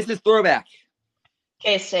 Mrs. Throwback.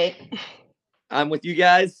 K-State. I'm with you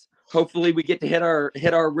guys. Hopefully we get to hit our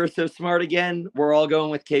 "We're so smart" again. We're all going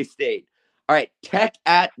with K-State. All right, Tech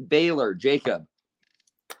at Baylor. Jacob.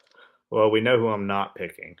 Well, we know who I'm not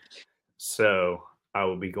picking, so I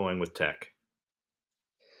will be going with Tech.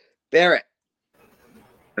 Barrett.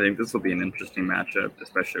 I think this will be an interesting matchup,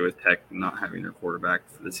 especially with Tech not having their quarterback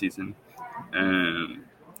for the season.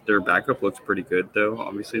 Their backup looks pretty good, though.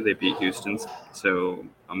 Obviously, they beat Houston, so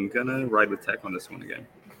I'm going to ride with Tech on this one again.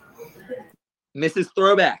 Mrs.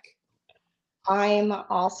 Throwback. I'm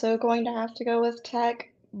also going to have to go with Tech,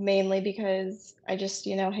 mainly because I just,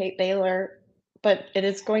 hate Baylor. But it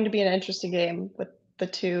is going to be an interesting game with the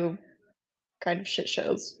two kind of shit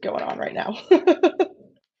shows going on right now.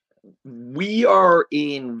 We are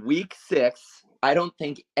in week 6. I don't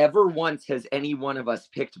think ever once has any one of us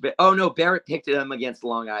picked. Oh, no, Barrett picked them against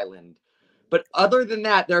Long Island. But other than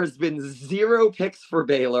that, there's been 0 picks for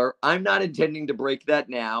Baylor. I'm not intending to break that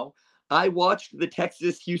now. I watched the Tech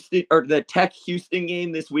Houston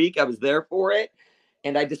game this week. I was there for it,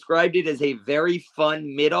 and I described it as a very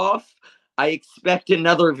fun mid-off. I expect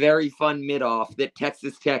another very fun mid-off that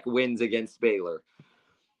Texas Tech wins against Baylor.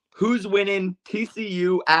 Who's winning?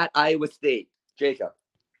 TCU at Iowa State. Jacob.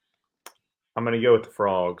 I'm going to go with the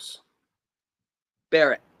Frogs.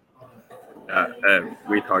 Barrett.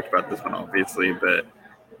 We talked about this one, obviously, but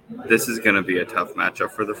this is going to be a tough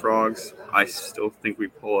matchup for the Frogs. I still think we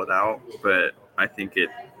pull it out, but I think it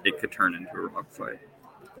could turn into a rock fight.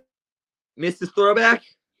 Mrs. Throwback?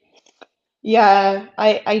 Yeah,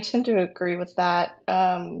 I tend to agree with that,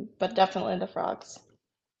 but definitely the Frogs.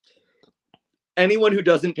 Anyone who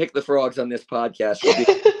doesn't pick the Frogs on this podcast should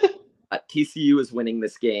be TCU is winning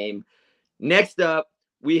this game. Next up,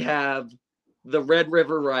 we have the Red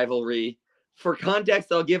River rivalry. For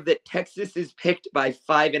context, I'll give that Texas is picked by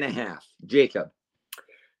 5.5. Jacob.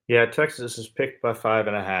 Yeah, Texas is picked by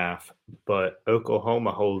 5.5, but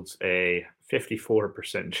Oklahoma holds a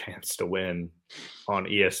 54% chance to win on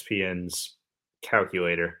ESPN's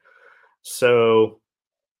calculator. So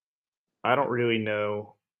I don't really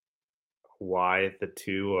know why the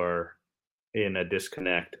two are in a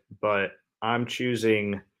disconnect, but I'm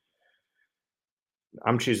choosing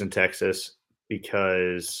Texas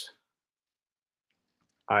because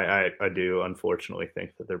I do unfortunately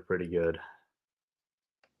think that they're pretty good.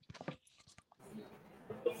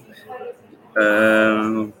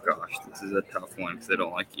 Gosh, this is a tough one because I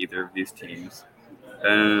don't like either of these teams.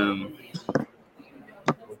 I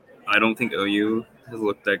don't think OU has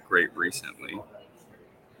looked that great recently.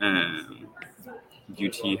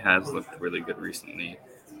 UT has looked really good recently.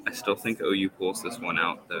 I still think OU pulls this one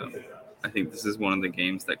out, though. I think this is one of the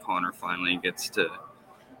games that Connor finally gets to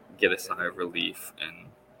get a sigh of relief and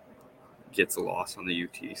gets a loss on the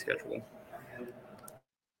UT schedule.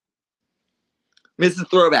 Mrs.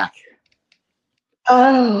 Throwback.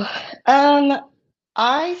 Oh,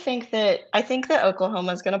 I think that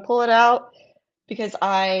Oklahoma is going to pull it out because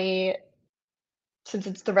since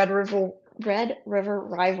it's the Red River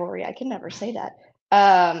rivalry, I can never say that.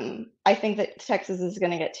 I think that Texas is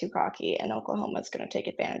going to get too cocky, and Oklahoma is going to take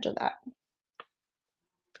advantage of that.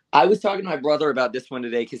 I was talking to my brother about this one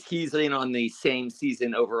today because he's in on the same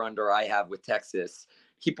season over/under I have with Texas.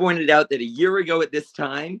 He pointed out that a year ago at this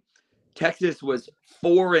time, Texas was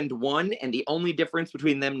 4-1, and the only difference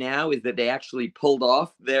between them now is that they actually pulled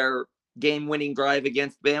off their game-winning drive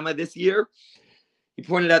against Bama this year. He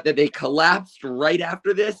pointed out that they collapsed right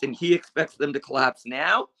after this, and he expects them to collapse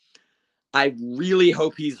now. I really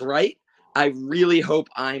hope he's right. I really hope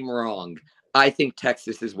I'm wrong. I think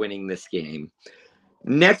Texas is winning this game.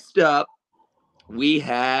 Next up, we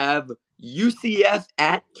have UCF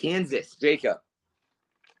at Kansas. Jacob.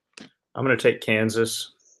 I'm going to take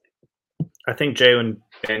Kansas. I think Jalen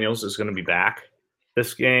Daniels is going to be back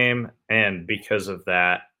this game, and because of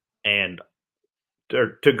that, and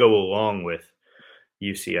to go along with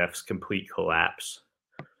UCF's complete collapse,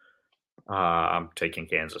 I'm taking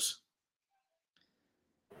Kansas.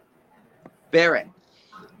 Barrett.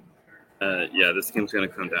 Yeah, this game's going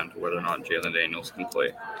to come down to whether or not Jalen Daniels can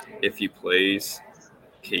play. If he plays,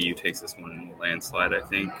 KU takes this one in a landslide, I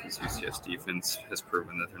think, because UCF's defense has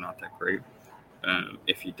proven that they're not that great.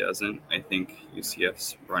 If he doesn't, I think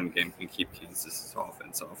UCF's run game can keep Kansas'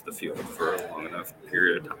 offense off the field for a long enough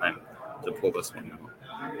period of time to pull this one out.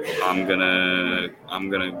 I'm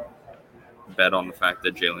gonna bet on the fact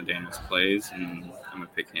that Jalen Daniels plays, and I'm gonna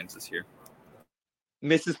pick Kansas here.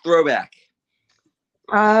 Mrs. Throwback.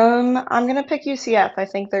 I'm gonna pick UCF. I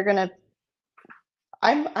think they're gonna.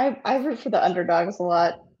 I root for the underdogs a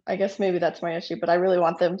lot. I guess maybe that's my issue, but I really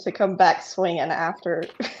want them to come back swinging after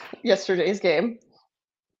yesterday's game.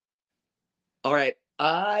 All right,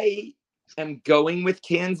 I am going with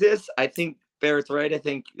Kansas. I think Barrett's right. I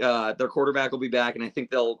think their quarterback will be back, and I think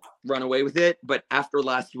they'll run away with it. But after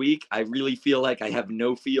last week, I really feel like I have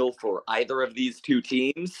no feel for either of these two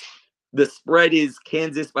teams. The spread is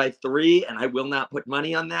Kansas by 3, and I will not put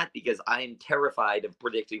money on that because I am terrified of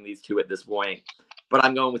predicting these two at this point. But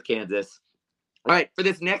I'm going with Kansas. All right, for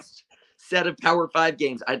this next set of Power 5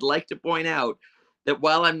 games, I'd like to point out that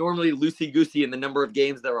while I'm normally loosey-goosey in the number of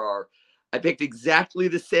games there are, I picked exactly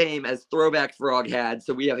the same as Throwback Frog had,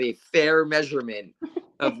 so we have a fair measurement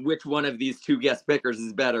of which one of these two guest pickers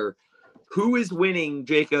is better. Who is winning,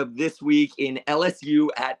 Jacob, this week in LSU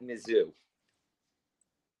at Mizzou?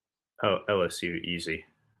 Oh, LSU, easy.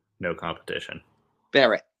 No competition.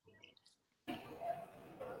 Barrett.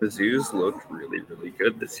 Mizzou's looked really, really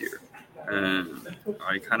good this year.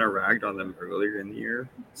 I kind of ragged on them earlier in the year,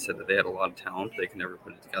 said that they had a lot of talent, they can never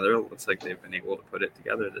put it together. It looks like they've been able to put it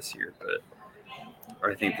together this year, but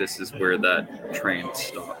I think this is where that train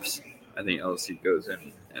stops. I think LSU goes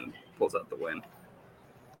in and pulls out the win.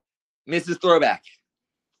 Mrs. Throwback.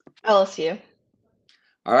 LSU.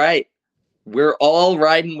 All right. We're all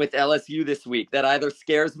riding with LSU this week. That either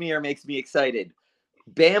scares me or makes me excited.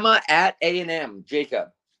 Bama at A&M. Jacob.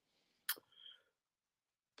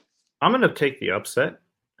 I'm going to take the upset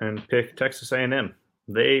and pick Texas A&M.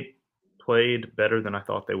 They played better than I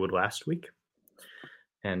thought they would last week,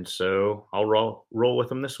 and so I'll roll with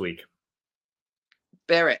them this week.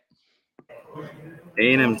 Barrett.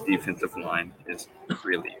 A&M's defensive line is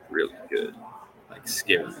really, really good, like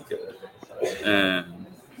scary good.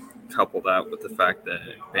 Couple that with the fact that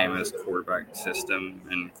Bama's quarterback system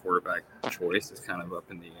and quarterback choice is kind of up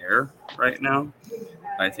in the air right now.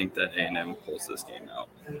 I think that A&M pulls this game out.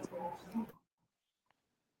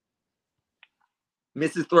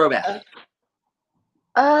 Mrs. Throwback.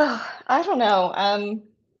 I don't know. I'm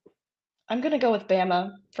gonna go with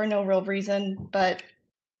Bama for no real reason, but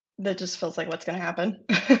that just feels like what's gonna happen.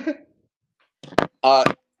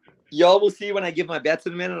 Y'all will see when I give my bets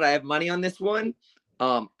in a minute. I have money on this one.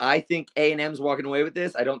 I think A&M's walking away with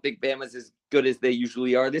this. I don't think Bama's as good as they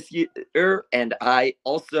usually are this year. And I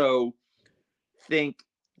also think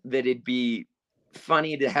that it'd be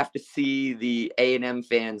funny to have to see the A&M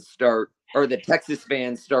fans or the Texas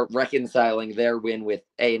fans start reconciling their win with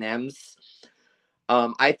A&M's.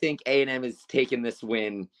 I think A&M is taking this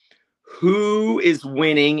win. Who is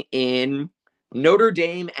winning in Notre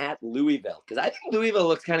Dame at Louisville? Because I think Louisville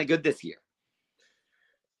looks kind of good this year.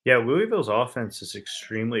 Yeah, Louisville's offense is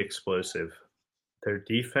extremely explosive. Their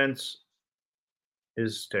defense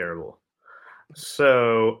is terrible.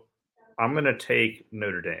 So I'm going to take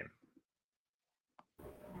Notre Dame.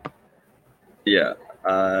 Yeah.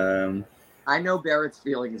 I know Barrett's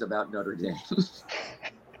feelings about Notre Dame.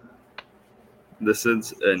 This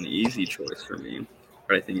is an easy choice for me.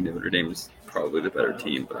 I think Notre Dame is probably the better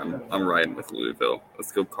team, but I'm riding with Louisville.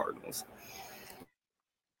 Let's go Cardinals.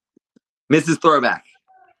 Mrs. Throwback.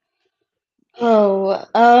 Oh,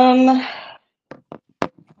 I'm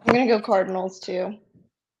gonna go Cardinals too.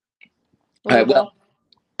 All right, well,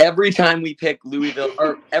 every time we pick Louisville,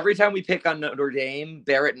 or every time we pick on Notre Dame,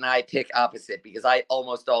 Barrett and I pick opposite because I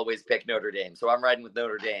almost always pick Notre Dame. So I'm riding with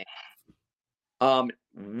Notre Dame.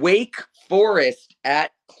 Wake Forest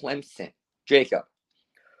at Clemson. Jacob.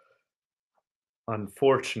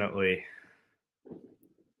 Unfortunately,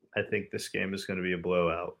 I think this game is going to be a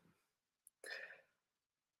blowout.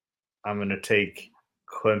 I'm going to take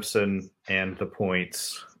Clemson and the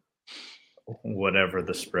points, whatever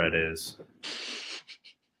the spread is.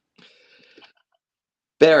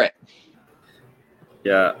 Barrett.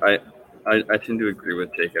 Yeah, I tend to agree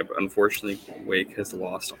with Jacob. Unfortunately, Wake has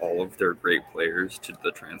lost all of their great players to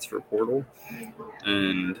the transfer portal,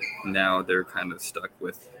 and now they're kind of stuck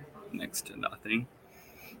with next to nothing.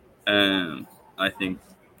 And I think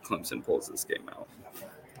Clemson pulls this game out.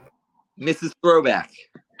 Mrs. Throwback.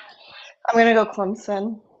 I'm gonna go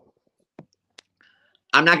Clemson.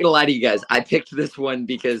 I'm not going to lie to you guys. I picked this one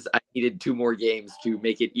because I needed 2 more games to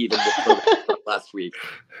make it even with last week.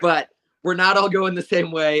 But we're not all going the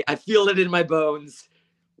same way. I feel it in my bones.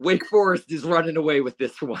 Wake Forest is running away with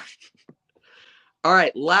this one. All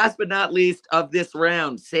right. Last but not least of this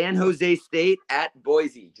round, San Jose State at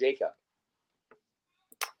Boise. Jacob.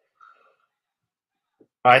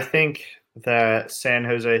 I think that San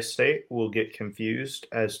Jose State will get confused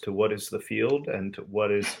as to what is the field and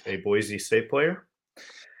what is a Boise State player,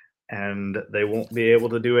 and they won't be able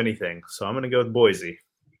to do anything. So I'm going to go with Boise.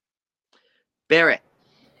 Barrett.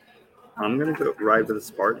 I'm going to go ride with the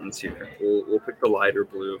Spartans here. We'll pick the lighter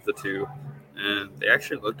blue of the two. And they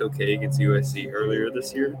actually looked okay against USC earlier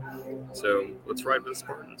this year. So let's ride with the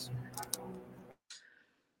Spartans.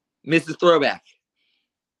 Mrs. Throwback.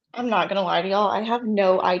 I'm not gonna lie to y'all. I have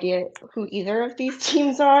no idea who either of these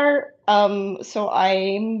teams are. So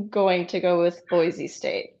I'm going to go with Boise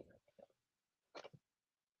State.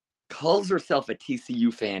 Calls herself a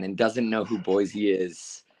TCU fan and doesn't know who Boise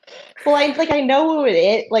is. Well, I know who it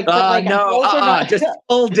is. Just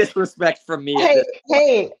full disrespect from me.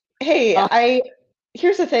 Hey!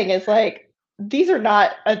 Here's the thing: is these are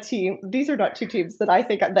not a team. These are not 2 teams that I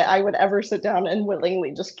think that I would ever sit down and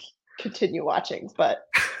willingly just continue watching. But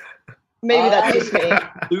maybe that's just me.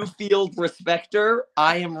 Blue field respecter.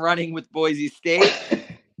 I am running with Boise State.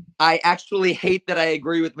 I actually hate that I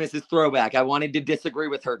agree with Mrs. Throwback. I wanted to disagree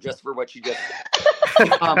with her just for what she just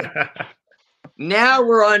said. Now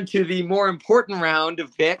we're on to the more important round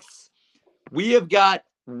of picks. We have got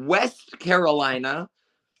West Carolina,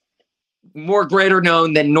 more greater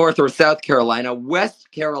known than North or South Carolina, West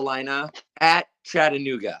Carolina at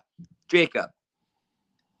Chattanooga. Jacob.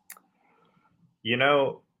 You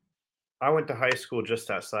know, I went to high school just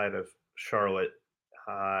outside of Charlotte,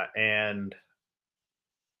 and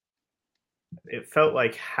it felt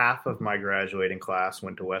like half of my graduating class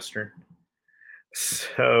went to Western.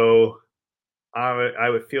 So I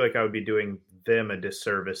would feel like I would be doing them a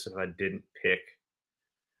disservice if I didn't pick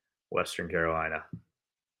Western Carolina.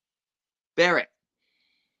 Barrett.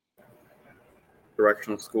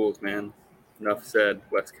 Directional schools, man. Enough said.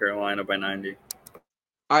 West Carolina by 90.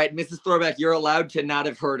 All right, Mrs. Throwback, you're allowed to not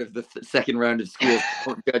have heard of the second round of schools. I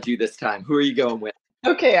won't judge you this time. Who are you going with?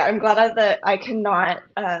 Okay, I'm glad that I cannot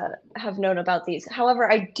have known about these. However,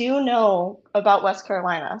 I do know about West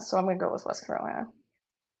Carolina, so I'm going to go with West Carolina.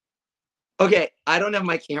 Okay, I don't have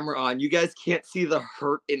my camera on. You guys can't see the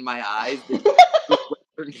hurt in my eyes.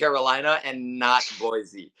 Western Carolina and not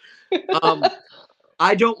Boise.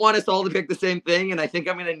 I don't want us all to pick the same thing, and I think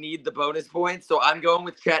I'm going to need the bonus points, so I'm going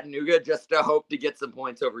with Chattanooga just to hope to get some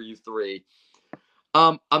points over you 3.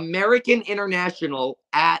 American International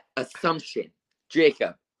at Assumption.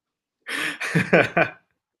 Jacob.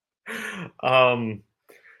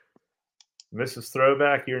 Mrs.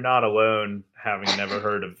 Throwback, you're not alone, having never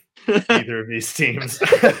heard of either of these teams.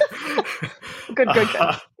 Good.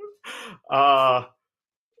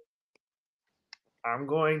 I'm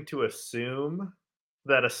going to assume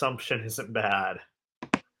that Assumption isn't bad.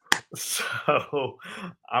 So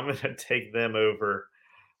I'm going to take them over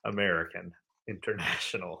American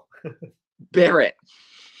International. Barrett.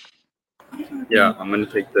 Yeah, I'm going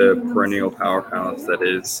to take the perennial powerhouse that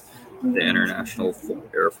is the International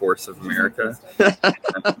Air Force of America.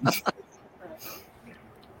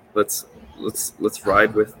 Let's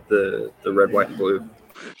ride with the red, white, and blue.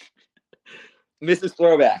 Mrs.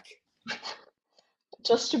 Throwback.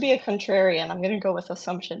 Just to be a contrarian, I'm going to go with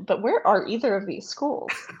Assumption. But where are either of these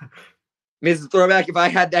schools? Mrs. Throwback, if I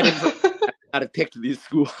had that information, I'd have picked these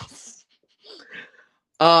schools.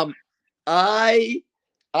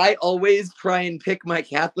 I always try and pick my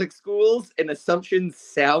Catholic schools, and Assumption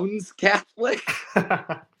sounds Catholic.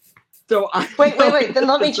 So wait. Then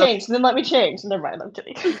let me change. Never mind. I'm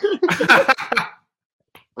kidding.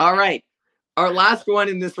 All right. Our last one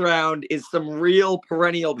in this round is some real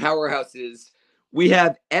perennial powerhouses. We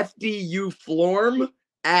have FDU Florm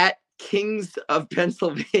at Kings of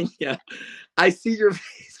Pennsylvania. I see your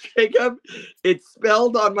face, Jacob. It's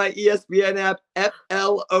spelled on my ESPN app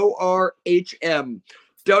FLORHM.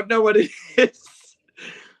 Don't know what it is.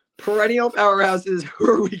 Perennial powerhouses. Who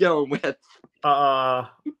are we going with?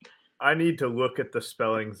 I need to look at the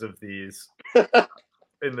spellings of these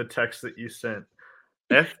in the text that you sent.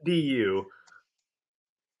 FDU.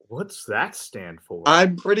 What's that stand for?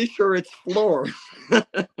 I'm pretty sure it's floor.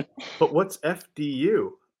 But what's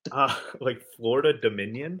FDU? Like Florida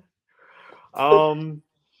Dominion? I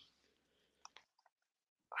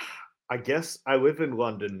guess I live in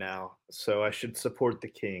London now, so I should support the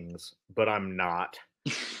Kings, but I'm not.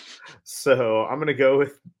 So I'm going to go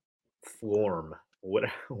with Florm.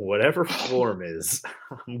 Whatever Florm is,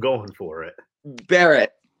 I'm going for it.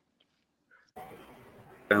 Barrett.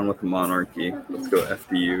 Down with the monarchy. Let's go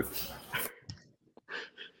FDU.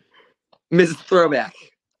 Mrs. Throwback.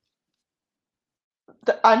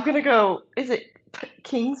 I'm going to go, is it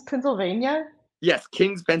Kings, Pennsylvania? Yes,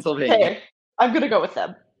 Kings, Pennsylvania. Okay, I'm going to go with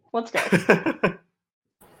them. Let's go.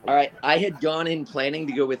 All right, I had gone in planning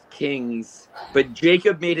to go with Kings, but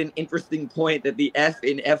Jacob made an interesting point that the F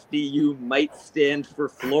in FDU might stand for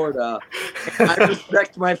Florida. I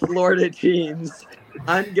respect my Florida teams.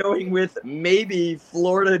 I'm going with maybe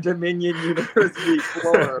Florida Dominion University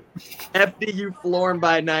Florm. FDU Florm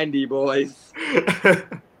by 90, boys.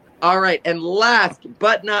 All right, and last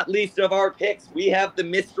but not least of our picks, we have the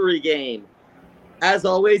mystery game. As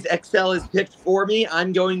always, Excel is picked for me.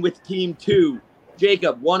 I'm going with Team 2.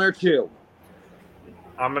 Jacob, 1 or 2?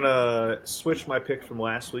 I'm going to switch my pick from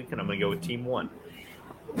last week, and I'm going to go with Team 1.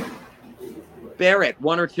 Barrett,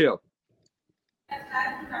 1 or 2?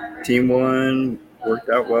 Team 1 worked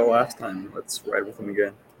out well last time. Let's ride with them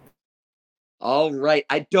again. All right.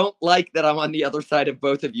 I don't like that I'm on the other side of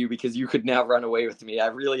both of you because you could now run away with me. I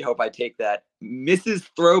really hope I take that. Mrs.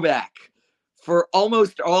 Throwback, for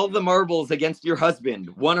almost all the marbles against your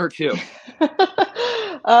husband, 1 or 2?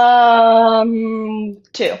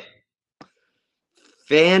 2.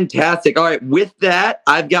 Fantastic. All right. With that,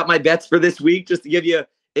 I've got my bets for this week just to give you,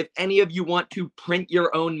 if any of you want to print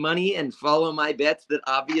your own money and follow my bets that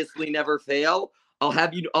obviously never fail, I'll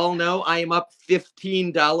have you all know I am up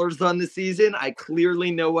 $15 on the season. I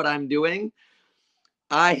clearly know what I'm doing.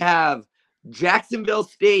 I have Jacksonville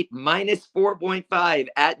State minus 4.5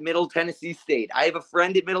 at Middle Tennessee State. I have a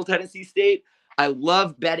friend at Middle Tennessee State. I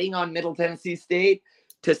love betting on Middle Tennessee State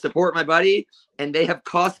to support my buddy, and they have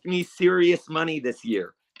cost me serious money this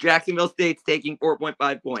year. Jacksonville State's taking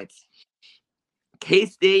 4.5 points.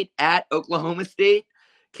 K-State at Oklahoma State.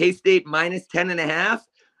 K-State minus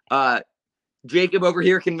 10.5. Jacob over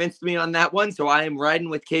here convinced me on that one, so I am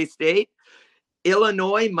riding with K-State.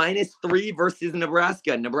 Illinois minus 3 versus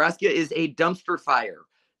Nebraska. Nebraska is a dumpster fire.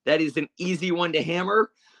 That is an easy one to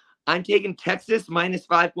hammer. I'm taking Texas minus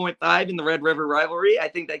 5.5 in the Red River rivalry. I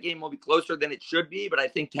think that game will be closer than it should be, but I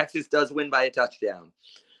think Texas does win by a touchdown.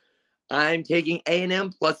 I'm taking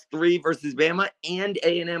A&M plus 3 versus Bama and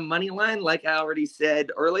A&M money line, like I already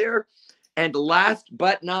said earlier. And last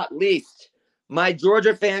but not least, my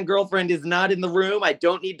Georgia fan girlfriend is not in the room. I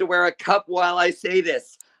don't need to wear a cup while I say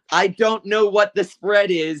this. I don't know what the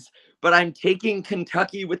spread is, but I'm taking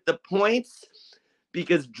Kentucky with the points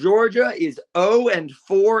because Georgia is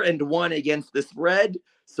 0-4-1 against the spread.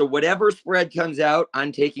 So whatever spread comes out,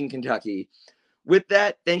 I'm taking Kentucky. With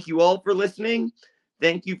that, thank you all for listening.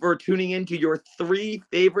 Thank you for tuning in to your 3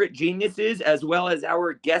 favorite geniuses, as well as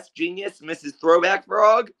our guest genius, Mrs. Throwback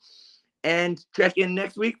Frog. And check in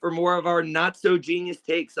next week for more of our not-so-genius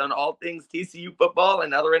takes on all things TCU football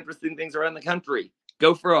and other interesting things around the country.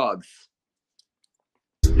 Go Frogs!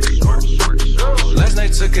 Last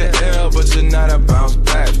night took a L, but you're not a bounce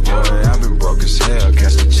back, boy. I've been broke as hell,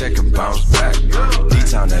 catch the check and bounce back.